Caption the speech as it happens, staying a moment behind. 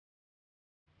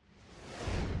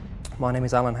My name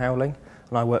is Allan and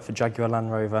I work for Jaguar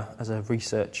Landrover as a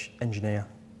research engineer.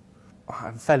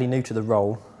 I'm fairly new to the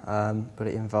role, but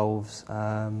it involves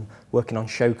working on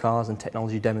show cars and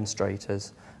technology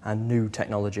demonstrators and new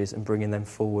technologies and bringing them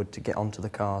forward to get onto the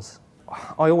cars.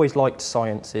 I always liked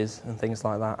sciences and things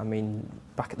like that. I mean,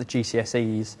 back at the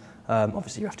GCSEs,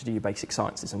 obviously you have to do your basic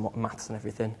sciences and maths and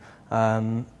everything,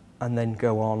 and then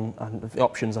go on, and the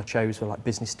options I chose were like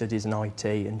business studies and IT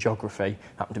and geography,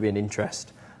 happened to be an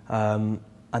interest.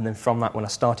 And then from that, when I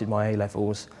started my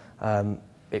A-levels,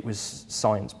 it was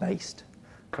science-based,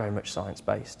 very much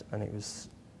science-based, and it was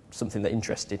something that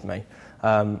interested me.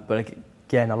 But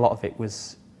again, a lot of it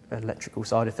was electrical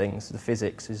side of things. The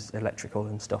physics is electrical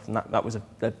and stuff, and that was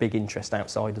a big interest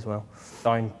outside as well.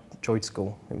 I enjoyed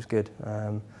school, it was good.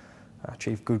 I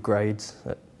achieved good grades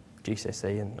at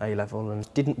GCSE and A-level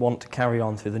and didn't want to carry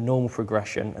on through the normal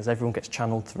progression as everyone gets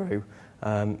channelled through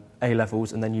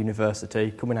A-levels and then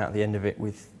university, coming out at the end of it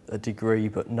with a degree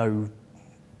but no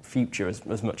future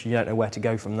as much. You don't know where to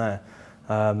go from there.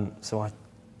 So I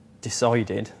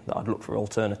decided that I'd look for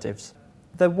alternatives.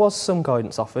 There was some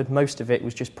guidance offered. Most of it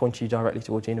was just pointing you directly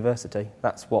towards university.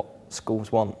 That's what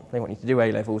schools want. They want you to do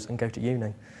A-levels and go to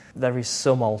uni. There is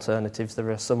some alternatives, there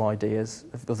are some ideas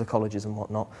of other colleges and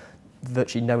whatnot.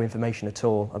 Virtually no information at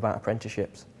all about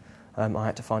apprenticeships. I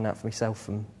had to find out for myself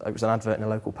it was an advert in a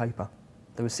local paper.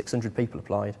 There were 600 people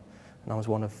applied and I was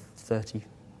one of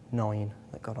 39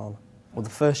 that got on. Well, the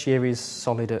first year is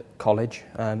solid at college,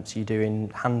 so you're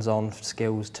doing hands-on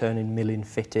skills, turning, milling,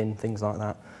 fitting, things like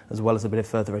that, as well as a bit of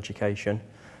further education.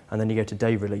 And then you go to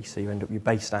day release, so you're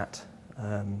based at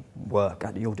work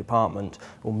at your department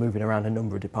or moving around a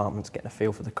number of departments, getting a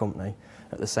feel for the company.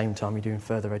 At the same time, you're doing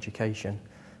further education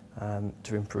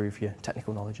to improve your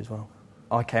technical knowledge as well.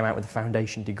 I came out with a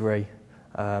foundation degree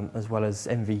as well as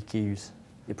MVQs.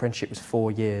 The apprenticeship was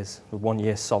 4 years, with 1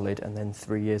 year solid and then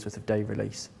 3 years worth of day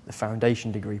release. The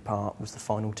foundation degree part was the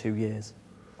final 2 years.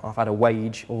 I've had a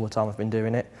wage all the time I've been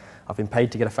doing it. I've been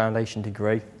paid to get a foundation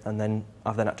degree and then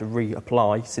I've had to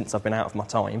reapply since I've been out of my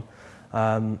time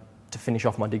to finish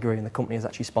off my degree, and the company has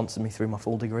actually sponsored me through my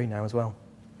full degree now as well.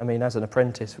 I mean, as an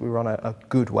apprentice, we were on a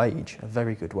good wage, a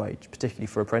very good wage, particularly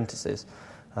for apprentices.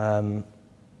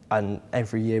 And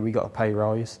every year we got a pay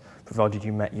rise, provided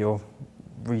you met your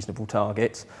reasonable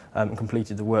targets and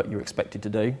completed the work you were expected to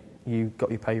do. You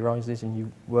got your pay rises and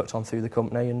you worked on through the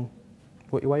company and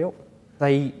worked your way up.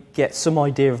 They get some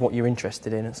idea of what you're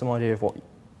interested in and some idea of what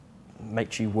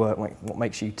makes you work, what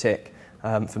makes you tick.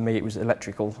 For me, it was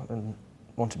electrical and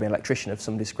wanted to be an electrician of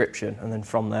some description, and then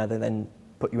from there they then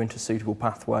put you into a suitable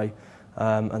pathway,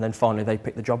 and then finally they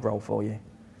pick the job role for you.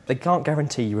 They can't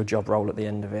guarantee you a job role at the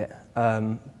end of it,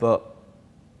 but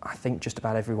I think just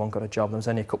about everyone got a job. There was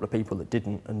only a couple of people that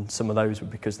didn't, and some of those were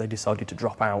because they decided to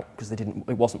drop out because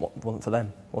it wasn't for them,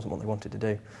 it wasn't what they wanted to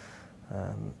do.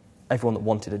 Everyone that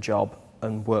wanted a job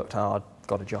and worked hard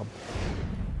got a job.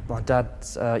 My dad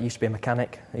used to be a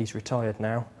mechanic. He's retired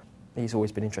now. He's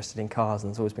always been interested in cars, and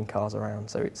there's always been cars around,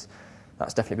 so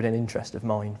that's definitely been an interest of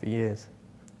mine for years.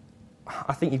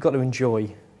 I think you've got to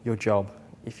enjoy your job.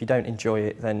 If you don't enjoy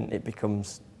it, then it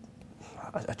becomes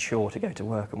a chore to go to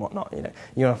work and whatnot.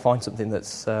 You want to find something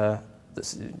that's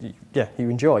you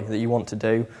enjoy, that you want to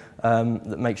do,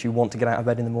 that makes you want to get out of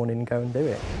bed in the morning and go and do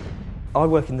it. I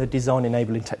work in the Design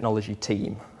Enabling Technology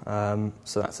team,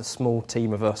 so that's a small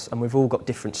team of us, and we've all got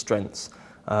different strengths.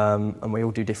 And we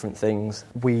all do different things.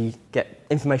 We get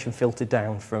information filtered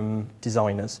down from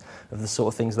designers of the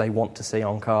sort of things they want to see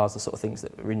on cars, the sort of things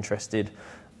that are interested,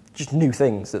 just new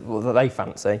things that they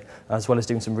fancy, as well as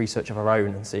doing some research of our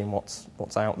own and seeing what's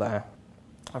out there.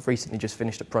 I've recently just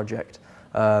finished a project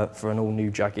for an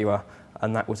all-new Jaguar,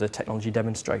 and that was a technology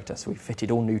demonstrator. So we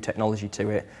fitted all new technology to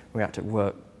it. We had to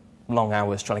work long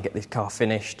hours trying to get this car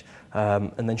finished,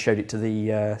 and then showed it to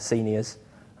the seniors.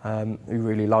 Who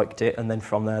really liked it, and then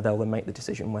from there they'll then make the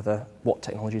decision what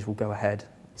technologies will go ahead.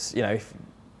 If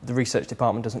the research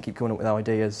department doesn't keep coming up with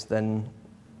ideas, then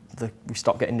we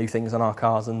stop getting new things on our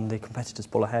cars and the competitors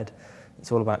pull ahead.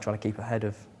 It's all about trying to keep ahead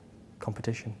of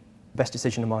competition. The best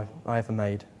decision I ever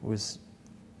made was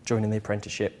joining the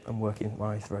apprenticeship and working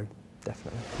my way through,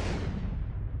 definitely.